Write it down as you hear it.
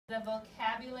The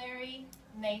vocabulary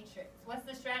matrix. What's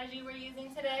the strategy we're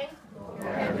using today?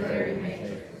 Vocabulary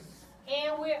matrix.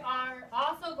 And we are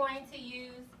also going to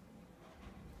use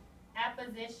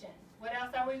apposition. What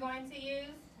else are we going to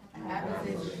use?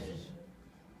 Apposition.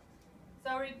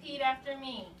 So repeat after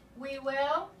me. We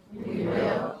will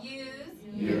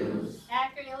use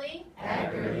accurately,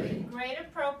 grade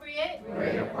appropriate,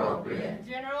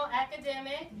 general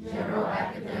academic,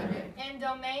 and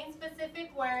domain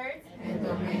specific words,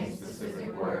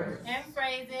 and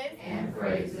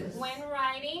phrases when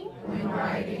writing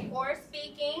or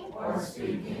speaking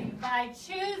by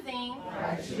choosing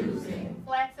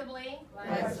flexibly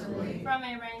from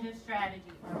a range of strategies.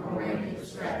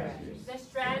 The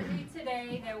strategy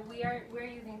today that we're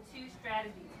using two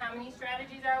strategies. How many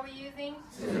strategies are we using?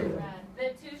 Two.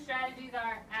 The two strategies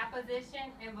are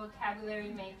apposition and vocabulary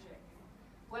matrix.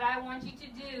 What I want you to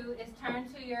do is turn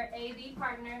to your AV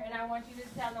partner and I want you to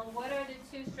tell them what are the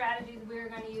two strategies we're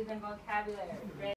going to use in vocabulary. Ready?